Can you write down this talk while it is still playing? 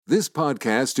This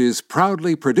podcast is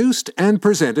proudly produced and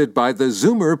presented by the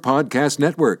Zoomer Podcast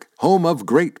Network, home of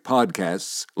great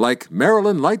podcasts like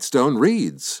Marilyn Lightstone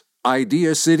Reads,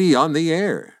 Idea City on the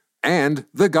Air, and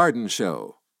The Garden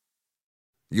Show.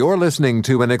 You're listening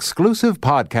to an exclusive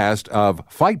podcast of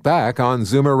Fight Back on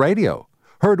Zoomer Radio,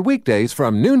 heard weekdays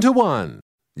from noon to 1.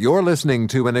 You're listening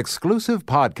to an exclusive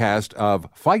podcast of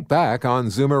Fight Back on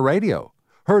Zoomer Radio,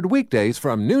 heard weekdays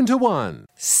from noon to 1.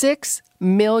 6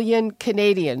 million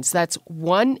Canadians, that's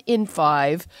 1 in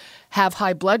 5, have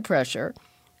high blood pressure.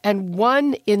 And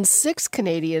 1 in 6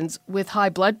 Canadians with high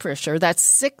blood pressure,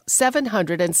 that's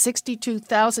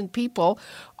 762,000 people,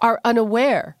 are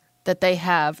unaware that they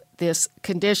have this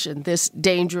condition, this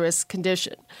dangerous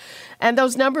condition. And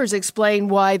those numbers explain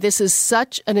why this is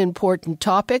such an important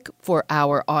topic for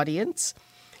our audience.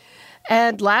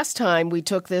 And last time we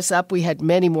took this up, we had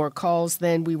many more calls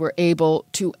than we were able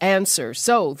to answer.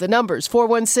 So the numbers,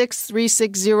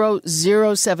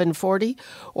 416-360-0740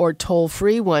 or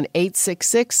toll-free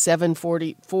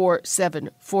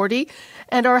 1-866-740-4740.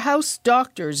 And our house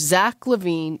doctor, Zach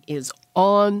Levine, is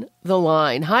on the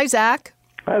line. Hi, Zach.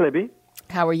 Hi, Libby.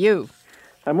 How are you?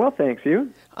 I'm well, thanks.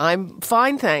 You? I'm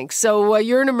fine, thanks. So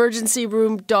you're an emergency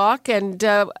room doc, and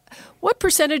what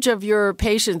percentage of your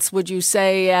patients would you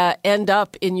say end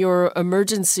up in your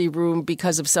emergency room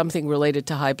because of something related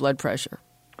to high blood pressure?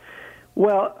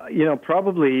 Well,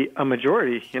 probably a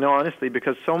majority, honestly,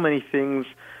 because so many things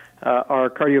are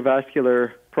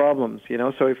cardiovascular problems,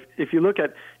 So if you look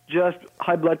at just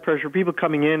high blood pressure, people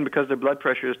coming in because their blood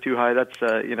pressure is too high, that's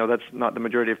not the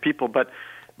majority of people, but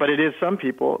it is some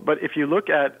people. But if you look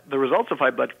at the results of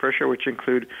high blood pressure, which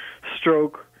include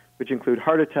stroke, which include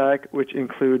heart attack, which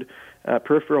include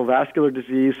peripheral vascular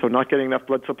disease, so not getting enough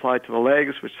blood supply to the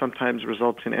legs, which sometimes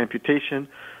results in amputation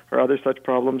or other such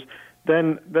problems,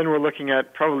 then we're looking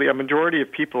at probably a majority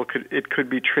of people could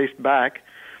be traced back.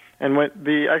 And when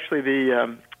the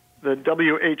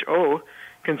WHO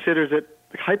considers it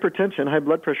hypertension, high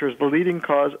blood pressure, is the leading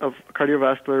cause of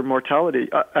cardiovascular mortality,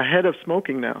 ahead of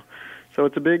smoking now. So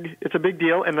it's a big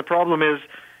deal, and the problem is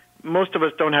most of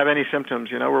us don't have any symptoms.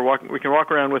 We can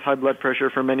walk around with high blood pressure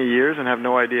for many years and have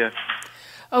no idea.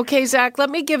 Okay, Zach, let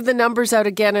me give the numbers out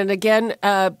again and again.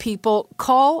 People,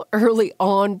 call early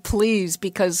on, please,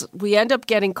 because we end up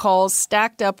getting calls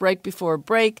stacked up right before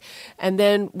break, and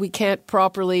then we can't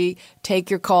properly take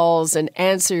your calls and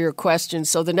answer your questions.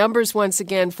 So the numbers, once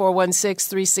again,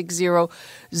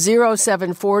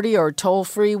 416-360-0740 or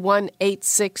toll-free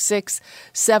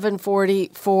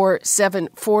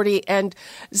 1-866-740-4740. And,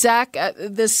 Zach,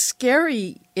 the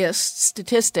scariest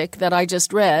statistic that I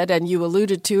just read, and you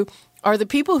alluded to, are the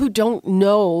people who don't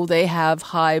know they have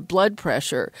high blood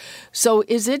pressure. So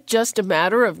is it just a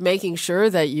matter of making sure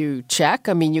that you check?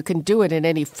 I mean, you can do it in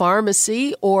any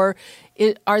pharmacy, or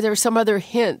are there some other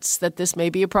hints that this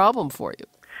may be a problem for you?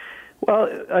 Well,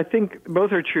 I think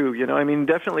both are true.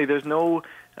 Definitely there's no,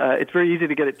 it's very easy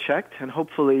to get it checked, and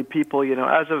hopefully people,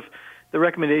 as of, the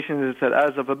recommendation is that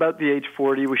as of about the age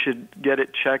 40, we should get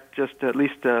it checked just at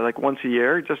least like once a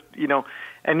year.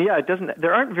 And yeah,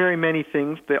 there aren't very many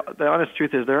things. The honest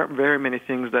truth is there aren't very many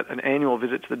things that an annual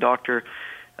visit to the doctor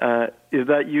is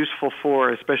that useful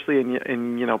for, especially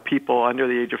in people under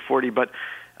the age of 40. But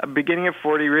beginning at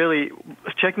 40, really,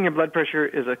 checking your blood pressure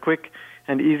is a quick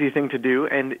and easy thing to do,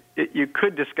 and you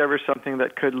could discover something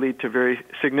that could lead to very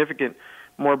significant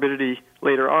morbidity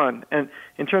later on. And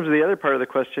in terms of the other part of the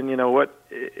question, if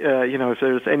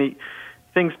there's any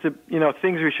things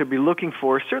we should be looking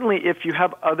for, certainly if you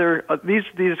have other, these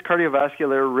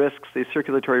cardiovascular risks, these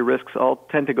circulatory risks all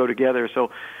tend to go together.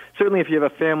 So certainly if you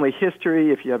have a family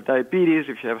history, if you have diabetes,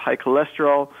 if you have high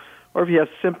cholesterol, or if you have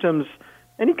symptoms,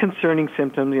 any concerning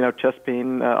symptoms, chest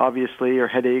pain, obviously, or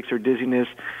headaches or dizziness,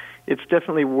 it's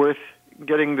definitely worth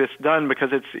getting this done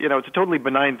because it's a totally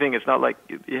benign thing. It's not like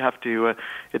you have to.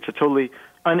 It's a totally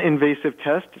uninvasive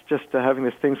test. It's just having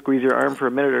this thing squeeze your arm for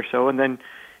a minute or so, and then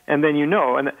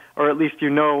or at least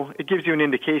it gives you an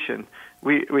indication.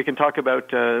 We can talk about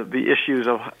the issues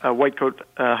of white coat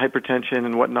hypertension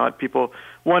and whatnot.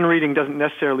 One reading doesn't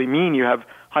necessarily mean you have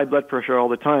high blood pressure all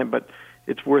the time, but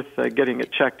it's worth getting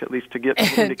it checked at least to get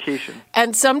an indication.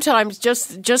 And sometimes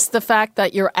just the fact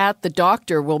that you're at the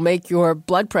doctor will make your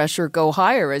blood pressure go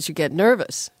higher as you get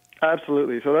nervous.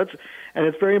 Absolutely. So and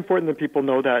it's very important that people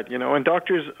know that, and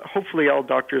doctors, hopefully all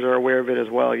doctors are aware of it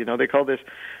as well. They call this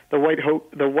the white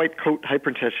coat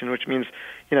hypertension, which means,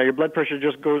 your blood pressure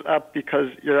just goes up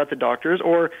because you're at the doctor's,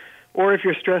 or if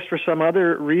you're stressed for some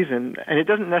other reason, and it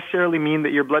doesn't necessarily mean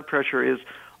that your blood pressure is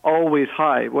always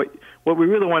high. What we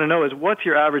really want to know is what's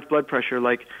your average blood pressure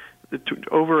like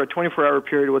over a 24-hour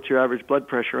period, what's your average blood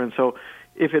pressure? And so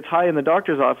if it's high in the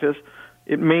doctor's office,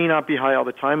 it may not be high all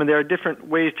the time, and there are different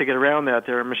ways to get around that.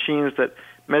 There are machines that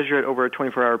measure it over a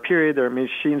 24-hour period. There are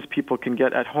machines people can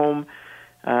get at home,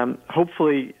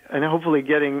 hopefully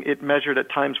getting it measured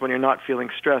at times when you're not feeling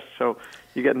stressed, so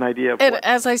you get an idea of and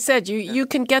as I said, you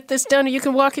can get this done. You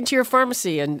can walk into your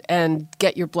pharmacy and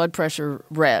get your blood pressure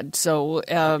read. So,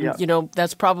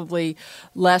 that's probably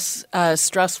less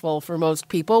stressful for most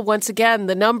people. Once again,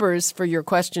 the numbers for your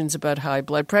questions about high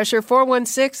blood pressure,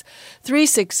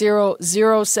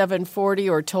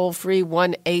 416-360-0740 or toll-free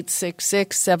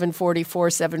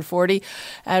 1-866-744-740.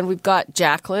 And we've got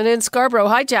Jacqueline in Scarborough.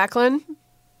 Hi, Jacqueline.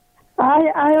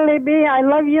 Hi, Libby. I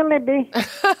love you, Libby.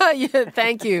 Yeah,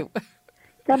 thank you.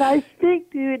 Can I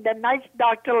speak to the nice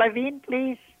Dr. Levine,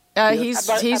 please?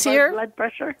 He's here. Blood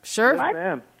pressure. Sure. Yes,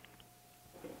 ma'am.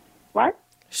 What?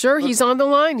 Sure, he's on the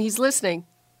line. He's listening.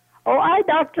 Oh, hi,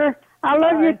 doctor. I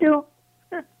love you too.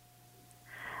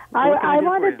 I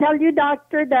want to tell you,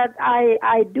 doctor, that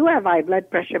I do have high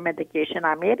blood pressure medication.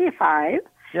 I'm 85.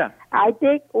 Yeah. I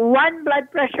take one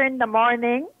blood pressure in the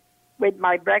morning with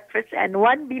my breakfast and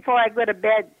one before I go to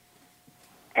bed.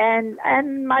 And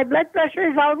my blood pressure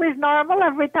is always normal.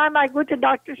 Every time I go to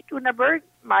Dr. Stuneberg,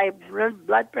 my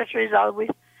blood pressure is always...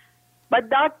 But,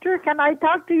 doctor, can I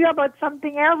talk to you about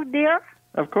something else, dear?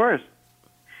 Of course.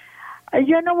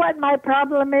 You know what my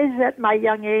problem is at my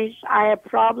young age? I have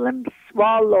problems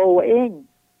swallowing.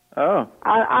 Oh.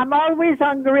 I'm always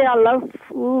hungry. I love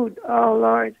food. Oh,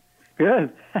 Lord.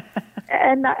 Good.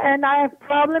 and I have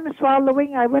problems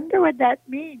swallowing. I wonder what that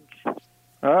means.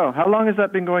 Oh, how long has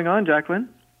that been going on, Jacqueline?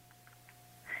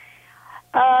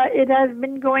 It has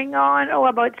been going on,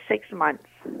 about 6 months.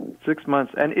 6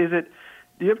 months. And do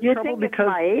you have trouble think because... it's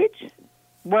my age?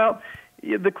 Well,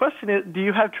 the question is, do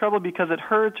you have trouble because it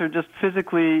hurts or just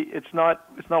physically it's not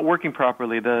working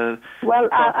properly?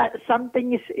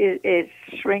 Something is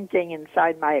shrinking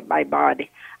inside my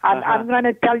body. I'm going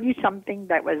to tell you something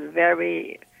that was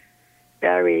very...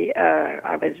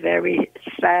 I was very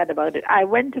sad about it. I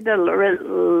went to the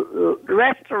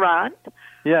restaurant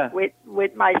with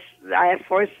I have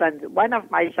 4 sons. One of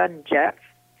my sons, Jeff,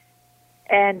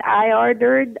 and I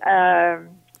ordered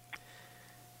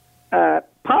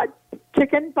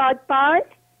chicken pot pie.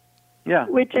 Yeah,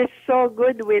 which is so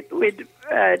good with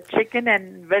chicken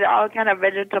and all kind of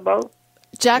vegetables.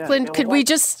 Jacqueline, could we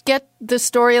just get the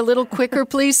story a little quicker,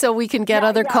 please, so we can get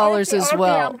other callers as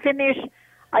well? I'm finished.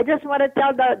 I just want to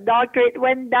tell the doctor it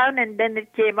went down and then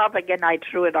it came up again. I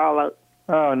threw it all out.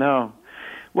 Oh, no.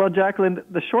 Well, Jacqueline,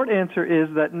 the short answer is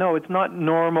that no, it's not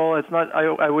normal. It's not.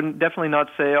 I wouldn't definitely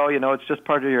not say, it's just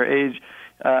part of your age.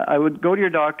 I would go to your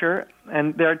doctor,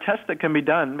 and there are tests that can be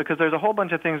done because there's a whole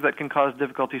bunch of things that can cause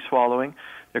difficulty swallowing.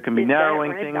 There can be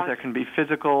narrowing things. There can be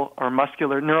physical or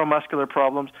neuromuscular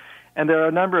problems. And there are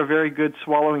a number of very good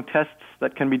swallowing tests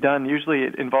that can be done. Usually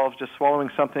it involves just swallowing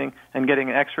something and getting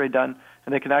an X-ray done,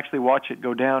 and they can actually watch it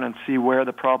go down and see where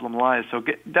the problem lies. So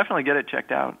definitely get it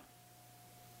checked out.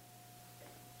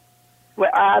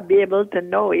 Well, I'll be able to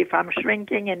know if I'm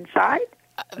shrinking inside?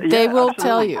 They will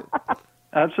tell you.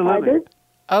 Absolutely.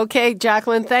 Okay,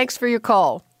 Jacqueline, thanks for your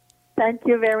call. Thank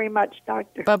you very much,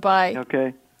 doctor. Bye-bye.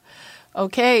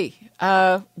 Okay.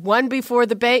 One before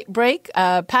the break,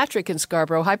 Patrick in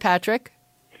Scarborough. Hi, Patrick.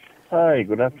 Hi,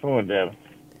 good afternoon, Deb.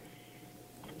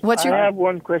 I have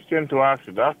one question to ask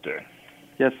the doctor.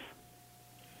 Yes.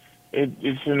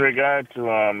 It's in regard to,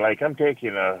 I'm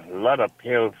taking a lot of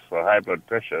pills for high blood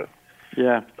pressure.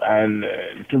 Yeah. And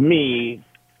to me,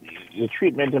 the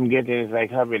treatment I'm getting is like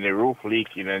having a roof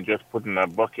leaking and just putting a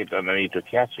bucket underneath to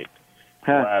catch it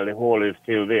while the hole is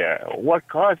still there. What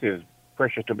causes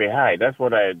pressure to be high? That's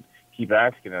what I keep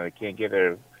asking, and I can't get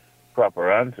a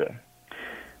proper answer.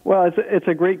 Well, it's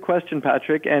a great question,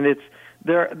 Patrick, and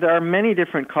there are many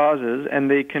different causes, and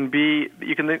they can be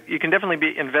you can definitely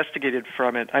be investigated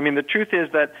from it. I mean, the truth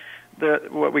is that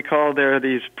what we call there are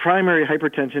these primary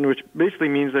hypertension, which basically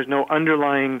means there's no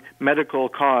underlying medical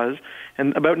cause,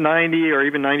 and about 90 or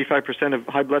even 95% of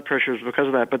high blood pressure is because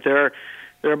of that. But there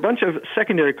are a bunch of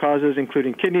secondary causes,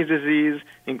 including kidney disease,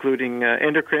 including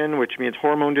endocrine, which means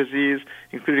hormone disease,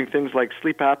 including things like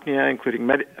sleep apnea, including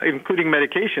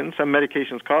medication. Some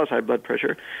medications cause high blood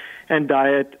pressure, and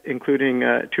diet, including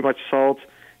too much salt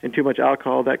and too much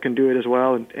alcohol, that can do it as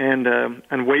well,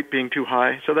 and weight being too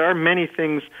high. So there are many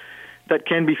things that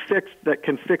can be fixed, that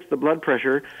can fix the blood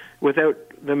pressure without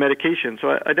the medication.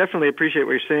 So I definitely appreciate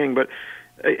what you're saying, but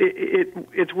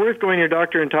it's worth going to your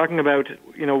doctor and talking about,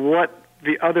 what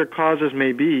the other causes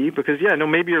may be, because,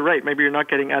 maybe you're right. Maybe you're not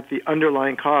getting at the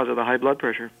underlying cause of the high blood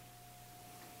pressure.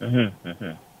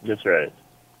 That's right.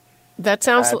 That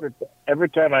sounds... Every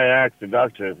time I ask the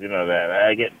doctors, that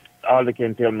I get all they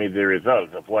can tell me the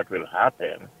results of what will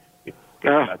happen if it's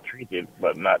not treated,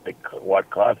 but not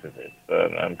what causes it. So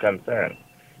I'm concerned.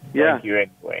 Yeah. Thank you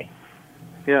anyway.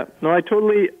 Yeah. No, I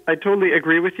totally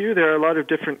agree with you. There are a lot of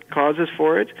different causes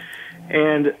for it,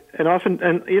 and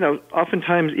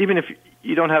oftentimes even if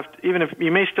you don't have, even if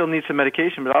you may still need some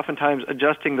medication, but oftentimes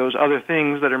adjusting those other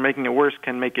things that are making it worse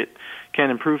can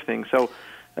improve things. So.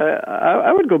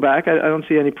 I would go back. I don't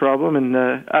see any problem, and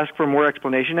ask for more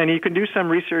explanation. And you can do some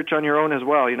research on your own as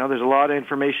well. There's a lot of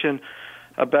information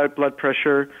about blood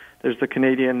pressure. There's the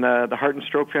Canadian, the Heart and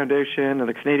Stroke Foundation, and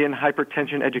the Canadian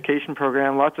Hypertension Education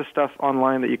Program. Lots of stuff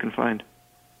online that you can find.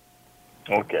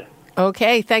 Okay.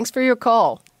 Okay. Thanks for your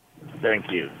call. Thank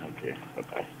you. Okay.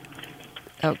 Bye-bye.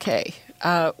 Okay.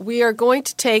 We are going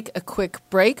to take a quick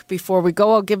break. Before we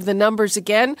go, I'll give the numbers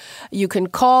again. You can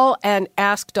call and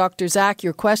ask Dr. Zach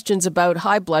your questions about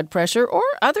high blood pressure or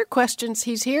other questions.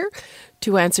 He's here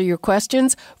to answer your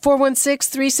questions.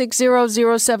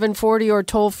 416-360-0740 or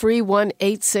toll free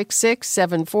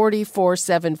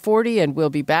 1-866-740-4740, and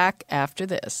we'll be back after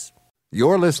this.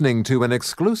 You're listening to an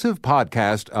exclusive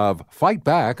podcast of Fight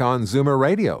Back on Zoomer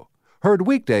Radio. Heard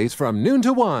weekdays from noon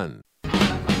to 1.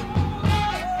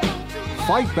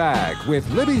 Fight Back with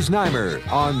Libby Znaimer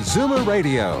on Zoomer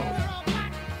Radio.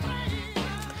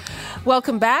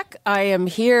 Welcome back. I am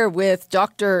here with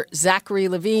Dr. Zachary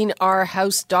Levine, our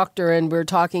house doctor, and we're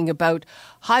talking about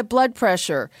high blood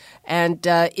pressure. And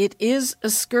it is a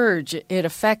scourge. It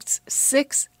affects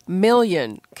 6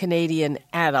 million Canadian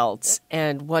adults,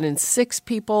 and 1 in 6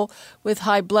 people with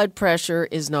high blood pressure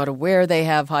is not aware they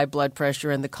have high blood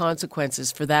pressure, and the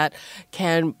consequences for that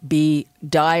can be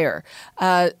dire.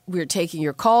 We're taking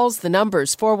your calls. The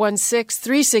numbers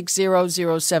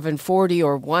 416-360-0740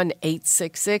 or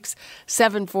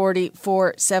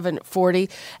 1-866-740-4740.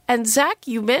 And Zach,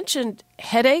 you mentioned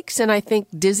headaches and I think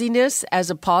dizziness as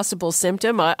a possible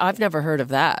symptom. I've never heard of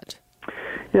that.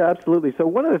 Yeah, absolutely. So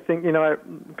one of the things,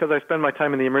 because I spend my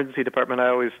time in the emergency department, I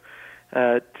always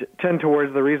tend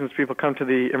towards the reasons people come to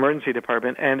the emergency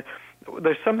department. And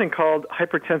there's something called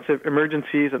hypertensive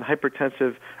emergencies and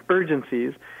hypertensive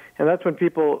urgencies. And that's when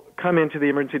people come into the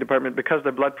emergency department because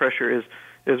their blood pressure is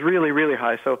really, really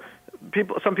high. So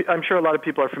I'm sure a lot of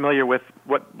people are familiar with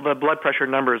what the blood pressure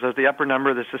numbers, as the upper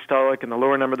number, the systolic, and the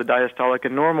lower number, the diastolic.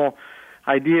 And normal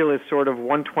ideal is sort of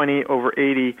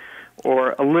 120/80,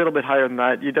 or a little bit higher than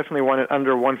that. You definitely want it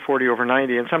under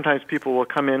 140/90. And sometimes people will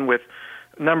come in with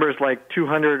numbers like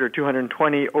 200 or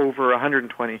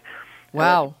 220/120.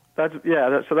 Wow. So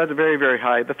that's very, very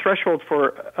high. The threshold for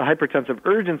a hypertensive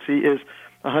urgency is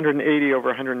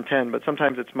 180/110, but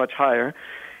sometimes it's much higher.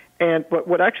 And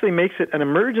what actually makes it an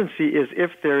emergency is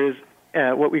if there is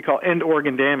what we call end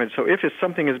organ damage. So if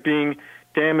something is being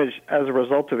damaged as a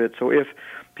result of it. So if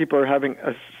people are having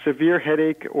a severe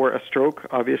headache or a stroke,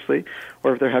 obviously,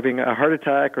 or if they're having a heart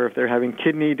attack or if they're having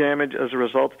kidney damage as a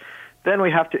result, then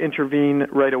we have to intervene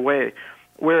right away.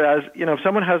 Whereas, if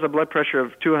someone has a blood pressure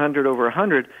of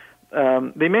 200/100,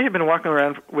 they may have been walking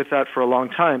around with that for a long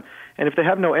time. And if they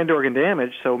have no end organ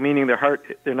damage, so meaning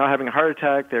they're not having a heart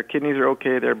attack, their kidneys are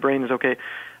okay, their brain is okay,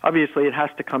 obviously it has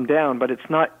to come down, but it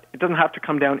doesn't have to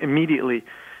come down immediately.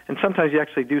 And sometimes you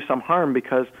actually do some harm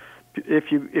because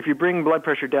if you bring blood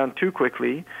pressure down too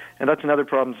quickly, and that's another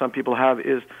problem some people have,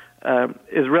 is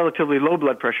relatively low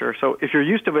blood pressure. So if you're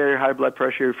used to very high blood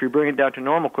pressure, if you bring it down to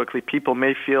normal quickly, people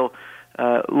may feel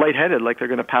lightheaded, like they're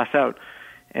going to pass out.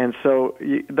 And so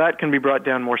that can be brought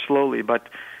down more slowly. But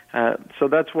so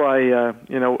that's why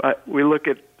we look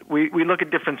at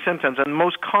different symptoms, and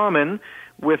most common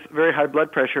with very high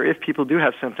blood pressure, if people do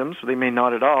have symptoms, so they may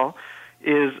not at all,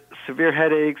 is severe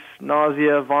headaches,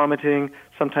 nausea, vomiting,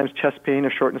 sometimes chest pain or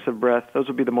shortness of breath. Those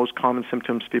would be the most common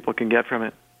symptoms people can get from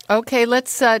it. Okay,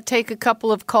 let's take a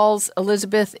couple of calls.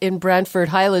 Elizabeth in Brantford.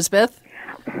 Hi, Elizabeth.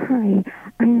 Hi.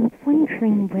 I'm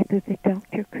wondering whether the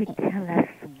doctor could tell us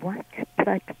what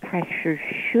blood pressure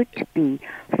should be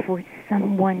for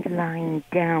someone lying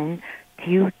down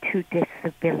due to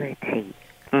disability.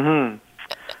 Mm-hmm.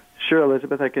 Sure,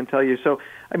 Elizabeth, I can tell you. So,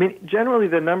 generally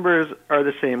the numbers are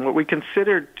the same. What we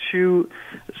consider the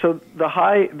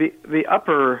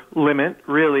upper limit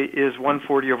really is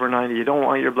 140/90. You don't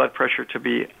want your blood pressure to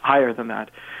be higher than that.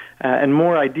 And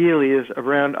more ideally is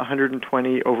around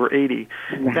 120/80.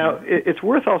 Right. Now, it's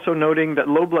worth also noting that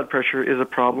low blood pressure is a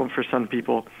problem for some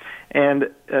people. And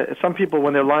some people,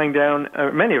 when they're lying down,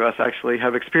 many of us actually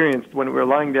have experienced when we're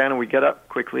lying down and we get up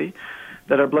quickly,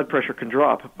 that our blood pressure can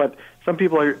drop. But some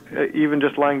people are even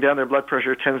just lying down, their blood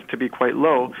pressure tends to be quite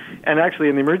low. And actually,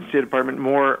 in the emergency department,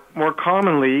 more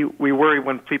commonly, we worry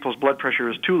when people's blood pressure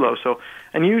is too low. So,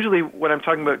 and usually, when I'm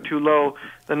talking about too low,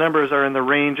 the numbers are in the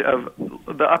range of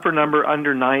the upper number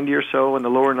under 90 or so, and the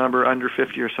lower number under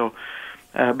 50 or so.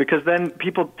 Because then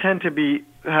people tend to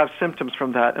have symptoms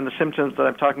from that, and the symptoms that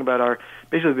I'm talking about are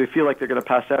basically they feel like they're going to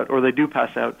pass out, or they do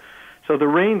pass out. So the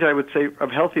range, I would say, of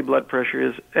healthy blood pressure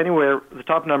is the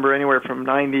top number anywhere from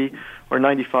 90 or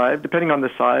 95, depending on the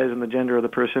size and the gender of the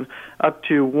person, up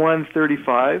to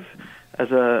 135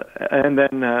 and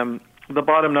then the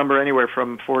bottom number anywhere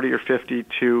from 40 or 50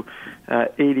 to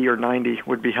 80 or 90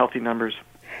 would be healthy numbers.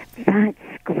 That's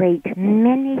great.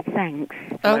 Many thanks.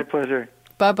 My pleasure.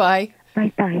 Bye-bye.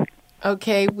 Bye-bye.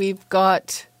 Okay, we've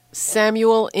got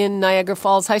Samuel in Niagara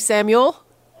Falls. Hi, Samuel.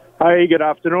 Hi, good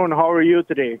afternoon. How are you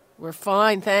today? We're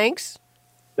fine, thanks.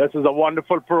 This is a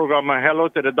wonderful program. Hello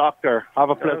to the doctor. Have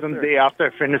a pleasant day after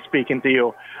I finish speaking to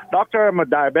you. Doctor, I'm a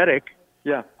diabetic.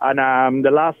 Yeah. And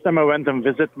the last time I went and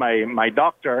visit my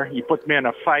doctor, he put me on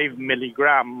a 5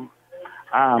 milligram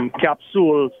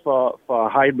capsule for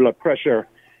high blood pressure.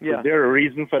 Yeah. Is there a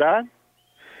reason for that?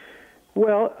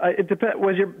 Well, it depends.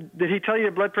 Did he tell you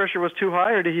your blood pressure was too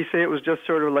high, or did he say it was just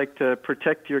sort of like to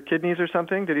protect your kidneys or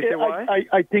something? Did he say why?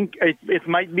 I think it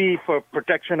might be for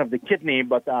protection of the kidney,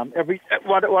 but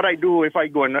what I do if I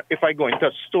go into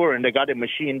a store and they got a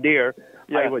machine there,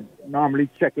 I would normally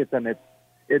check it, and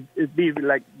it'd be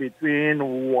like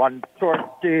between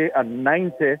 130 and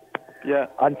 90,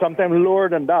 and sometimes lower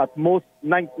than that. Most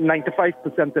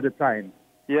 95% of the time.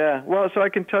 Yeah, well, so I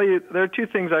can tell you there are two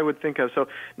things I would think of. So,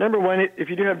 number one, if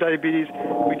you do have diabetes,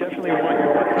 we definitely want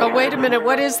your... Oh, wait a minute.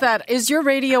 What is that? Is your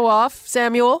radio off,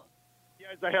 Samuel? Yeah,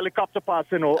 it's a helicopter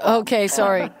passing over. Okay,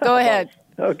 sorry. Go ahead.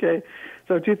 Okay,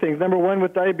 so two things. Number one,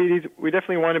 with diabetes, we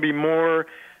definitely want to be more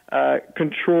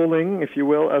controlling, if you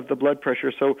will, of the blood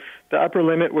pressure. So the upper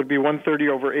limit would be 130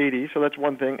 over 80, so that's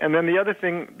one thing. And then the other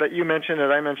thing that you mentioned,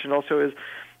 that I mentioned also, is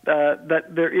that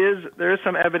there is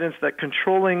some evidence that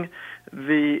controlling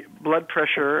the blood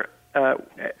pressure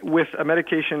with a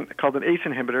medication called an ACE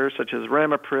inhibitor, such as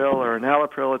ramipril or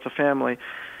enalapril, it's a family.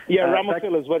 Yeah,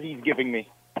 ramipril is what he's giving me.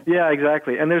 Yeah,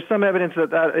 exactly. And there's some evidence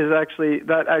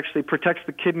that actually protects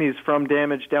the kidneys from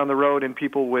damage down the road in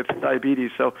people with diabetes.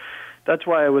 So that's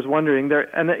why I was wondering there.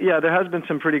 And there has been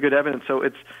some pretty good evidence. So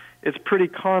it's pretty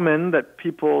common that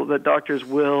doctors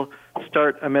will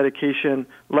start a medication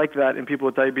like that in people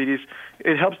with diabetes.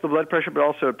 It helps the blood pressure, but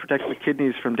also it protects the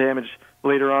kidneys from damage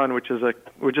later on, which is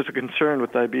a concern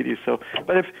with diabetes. So,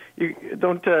 but if you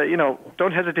don't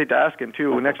hesitate to ask him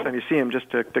too next time you see him, just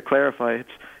to clarify.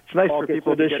 It's nice for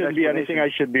people to get there shouldn't be anything I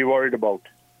should be worried about.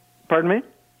 Pardon me?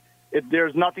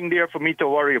 There's nothing there for me to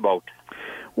worry about.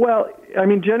 Well, I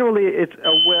mean, generally it's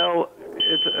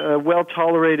a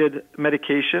well-tolerated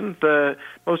medication.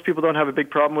 Most people don't have a big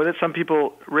problem with it. Some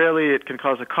people, rarely it can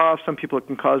cause a cough. Some people it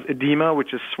can cause edema,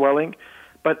 which is swelling.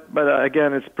 But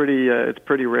again, it's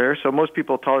pretty rare. So most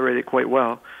people tolerate it quite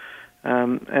well.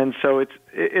 And so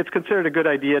it's considered a good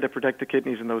idea to protect the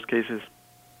kidneys in those cases.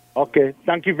 Okay.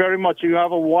 Thank you very much. You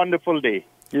have a wonderful day.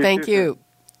 Thank you.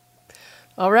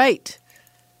 All right.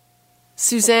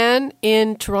 Suzanne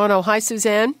in Toronto. Hi,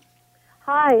 Suzanne.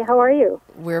 Hi, how are you?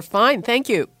 We're fine, thank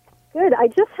you. Good. I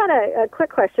just had a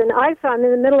quick question. I'm in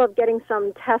the middle of getting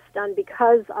some tests done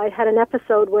because I had an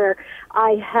episode where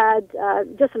I had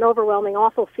just an overwhelming,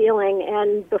 awful feeling,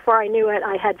 and before I knew it,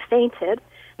 I had fainted.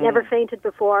 Never fainted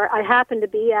before. I happened to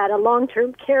be at a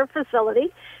long-term care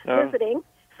facility visiting,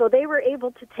 so they were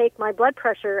able to take my blood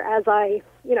pressure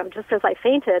just as I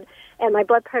fainted, and my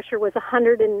blood pressure was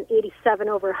 187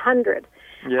 over 100.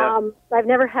 Yeah. I've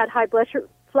never had high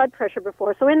blood pressure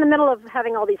before. So in the middle of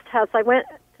having all these tests, I went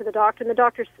to the doctor, and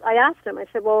I asked him, I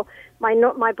said, well,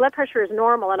 my blood pressure is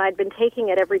normal, and I'd been taking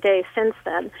it every day since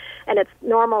then, and it's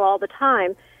normal all the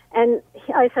time. And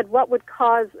I said, what would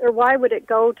cause, or why would it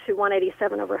go to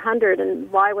 187 over 100, and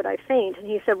why would I faint? And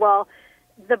he said, well,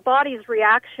 the body's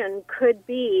reaction could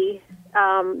be,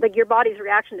 your body's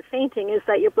reaction to fainting is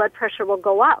that your blood pressure will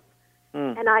go up.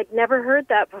 And I'd never heard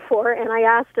that before, and I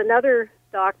asked another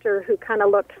doctor who kind of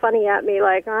looked funny at me,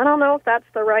 like, I don't know if that's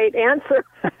the right answer.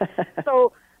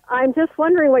 So I'm just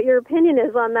wondering what your opinion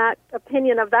is on that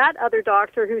opinion of that other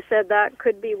doctor who said that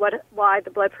could be why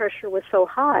the blood pressure was so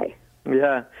high.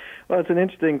 Yeah, well, it's an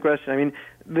interesting question. I mean,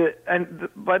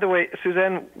 by the way,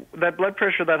 Suzanne, that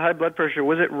high blood pressure,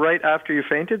 was it right after you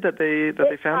fainted that they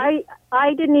found it?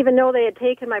 I didn't even know they had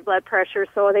taken my blood pressure,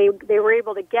 so they were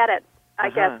able to get it I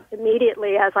guess,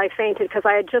 immediately as I fainted, because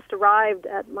I had just arrived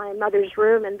at my mother's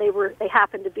room, and they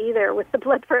happened to be there with the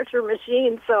blood pressure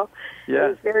machine, so it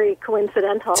was very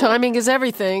coincidental. Timing is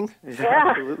everything. Yeah.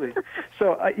 Absolutely.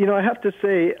 So, I have to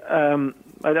say,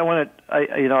 I don't want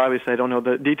to, obviously I don't know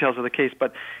the details of the case,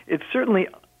 but it's certainly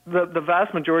the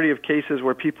vast majority of cases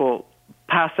where people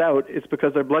pass out, it's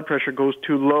because their blood pressure goes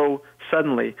too low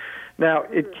suddenly. Now,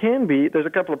 it can be, there's a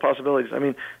couple of possibilities. I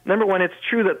mean, number one, it's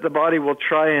true that the body will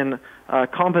try and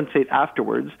compensate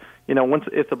afterwards.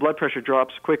 If the blood pressure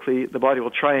drops quickly, the body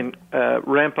will try and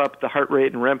ramp up the heart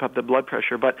rate and ramp up the blood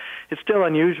pressure, but it's still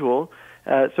unusual.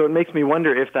 So it makes me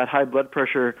wonder if that high blood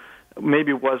pressure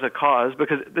maybe was a cause,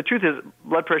 because the truth is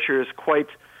blood pressure is quite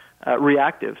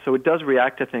reactive, so it does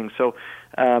react to things. So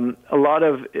a lot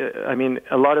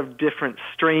of different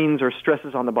strains or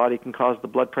stresses on the body can cause the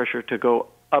blood pressure to go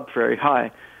up very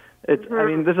high. This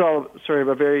is all sort of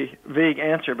a very vague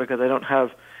answer because I don't have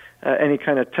any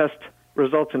kind of test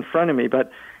results in front of me,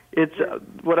 but it's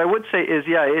what I would say is,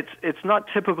 it's not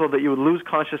typical that you would lose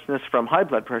consciousness from high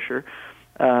blood pressure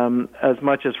as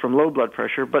much as from low blood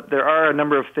pressure, but there are a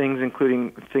number of things,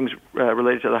 including things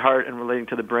related to the heart and relating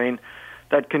to the brain,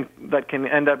 that can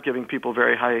end up giving people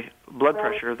very high blood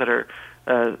pressure that are,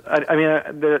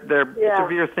 they're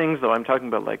severe things, though. I'm talking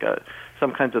about like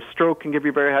some kinds of stroke can give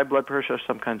you very high blood pressure,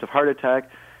 some kinds of heart attack,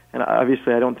 and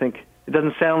obviously it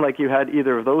doesn't sound like you had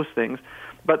either of those things.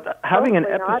 But having an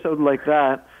episode like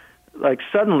that, like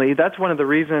suddenly, that's one of the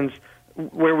reasons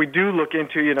where we do look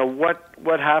into,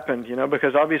 what happened,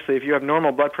 because obviously if you have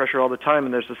normal blood pressure all the time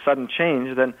and there's a sudden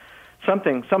change, then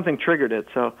something triggered it.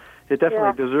 So it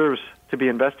definitely deserves to be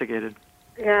investigated.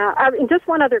 Yeah. Just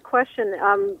one other question.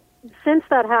 Since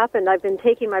that happened, I've been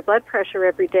taking my blood pressure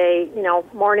every day,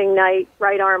 morning, night,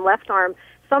 right arm, left arm.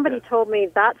 Somebody told me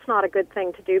that's not a good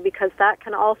thing to do because that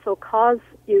can also cause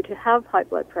you to have high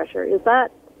blood pressure. Is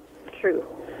that true?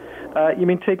 You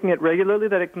mean taking it regularly,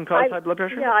 that it can cause high blood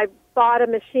pressure? Yeah, I bought a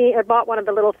machine. I bought one of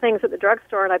the little things at the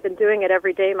drugstore, and I've been doing it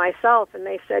every day myself. And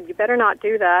they said, you better not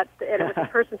do that. And it was a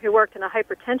person who worked in a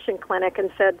hypertension clinic and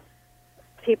said,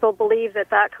 people believe that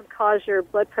could cause your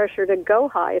blood pressure to go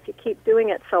high if you keep doing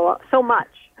it so much.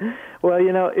 Well,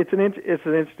 it's an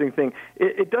interesting thing.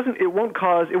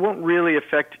 It won't really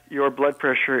affect your blood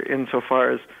pressure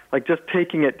insofar as like just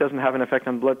taking it doesn't have an effect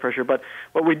on blood pressure. But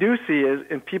what we do see is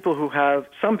in people who have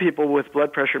some people with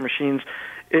blood pressure machines,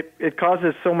 it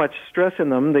causes so much stress in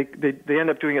them. They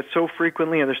end up doing it so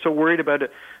frequently, and they're so worried about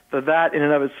it that in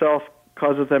and of itself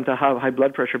causes them to have high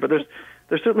blood pressure. But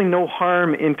there's certainly no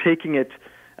harm in taking it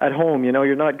at home.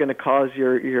 You're not going to cause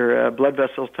your blood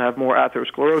vessels to have more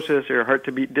atherosclerosis or your heart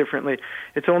to beat differently.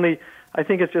 I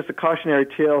think it's just a cautionary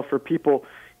tale for people,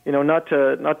 try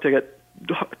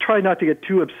not to get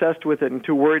too obsessed with it and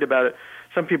too worried about it.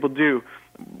 Some people do.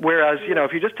 Whereas,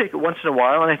 if you just take it once in a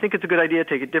while, and I think it's a good idea to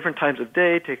take it different times of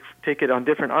day, take it on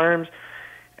different arms,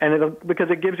 and because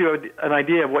it gives you an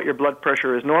idea of what your blood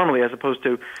pressure is normally, as opposed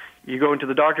to you go into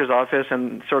the doctor's office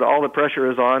and sort of all the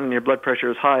pressure is on and your blood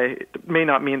pressure is high. It may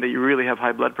not mean that you really have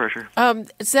high blood pressure.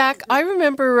 Zach, I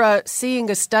remember seeing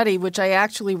a study, which I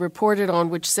actually reported on,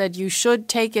 which said you should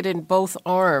take it in both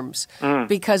arms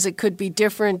because it could be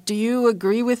different. Do you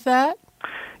agree with that?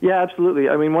 Yeah, absolutely.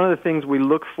 I mean, one of the things we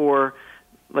look for,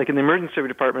 like in the emergency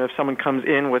department, if someone comes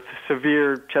in with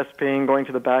severe chest pain going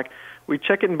to the back, we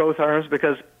check it in both arms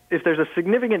because if there's a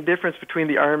significant difference between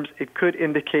the arms, it could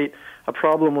indicate a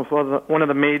problem with one of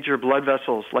the major blood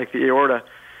vessels, like the aorta.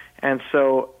 And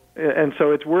so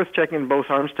it's worth checking in both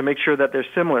arms to make sure that they're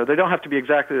similar. They don't have to be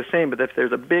exactly the same, but if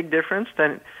there's a big difference,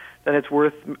 then it's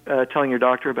worth telling your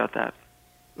doctor about that.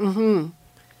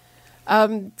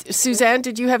 Mm-hmm. Suzanne,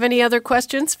 did you have any other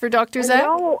questions for Dr. Zach?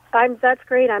 No, that's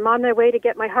great. I'm on my way to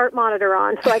get my heart monitor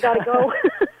on, so I got to go.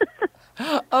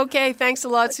 Okay, thanks a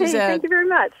lot, Suzanne. Thank you very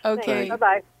much. Okay. Thanks.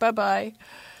 Bye-bye.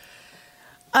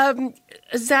 Bye-bye.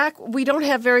 Zach, we don't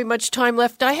have very much time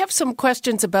left. I have some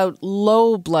questions about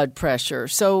low blood pressure.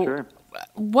 So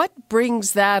what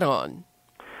brings that on?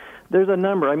 There's a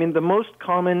number. I mean, the most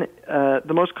common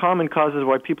causes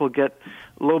why people get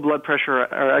low blood pressure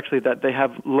are actually that they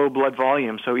have low blood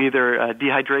volume. So either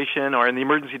dehydration, or in the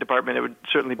emergency department, it would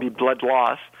certainly be blood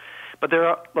loss. But there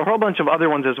are a whole bunch of other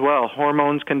ones as well.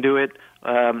 Hormones can do it.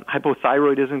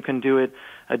 Hypothyroidism can do it.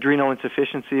 Adrenal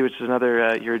insufficiency, which is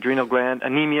another your adrenal gland.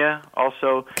 Anemia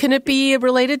also. Can it be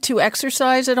related to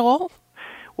exercise at all?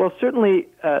 Well, certainly.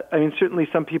 Certainly,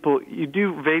 some people you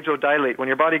do vasodilate. When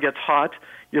your body gets hot,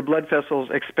 your blood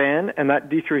vessels expand, and that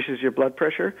decreases your blood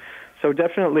pressure. So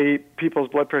definitely, people's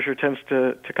blood pressure tends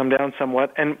to come down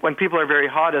somewhat. And when people are very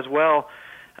hot as well,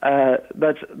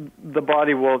 that's the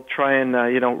body will try and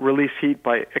release heat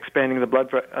by expanding the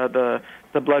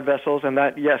blood vessels, and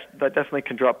that definitely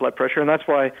can drop blood pressure, and that's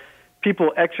why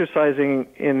people exercising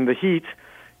in the heat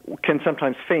can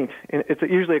sometimes faint. It's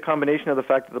usually a combination of the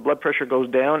fact that the blood pressure goes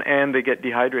down and they get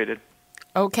dehydrated.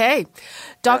 Okay.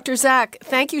 Dr. Zach,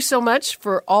 thank you so much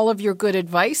for all of your good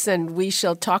advice, and we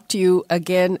shall talk to you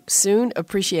again soon.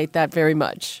 Appreciate that very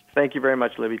much. Thank you very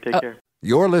much, Libby. Take care.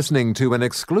 You're listening to an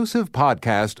exclusive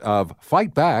podcast of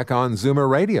Fight Back on Zoomer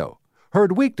Radio,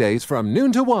 heard weekdays from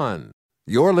noon to 1.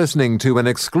 You're listening to an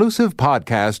exclusive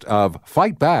podcast of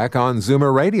Fight Back on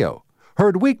Zoomer Radio,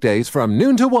 heard weekdays from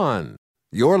noon to 1.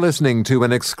 You're listening to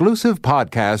an exclusive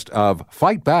podcast of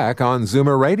Fight Back on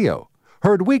Zoomer Radio,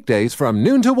 heard weekdays from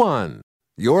noon to 1.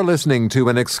 You're listening to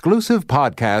an exclusive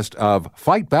podcast of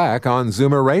Fight Back on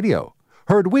Zoomer Radio,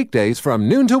 heard weekdays from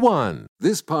noon to 1.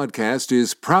 This podcast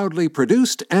is proudly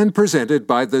produced and presented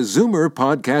by the Zoomer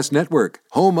Podcast Network,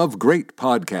 home of great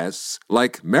podcasts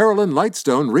like Marilyn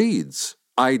Lightstone Reads,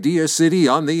 Idea City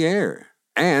on the Air,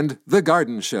 and The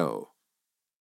Garden Show.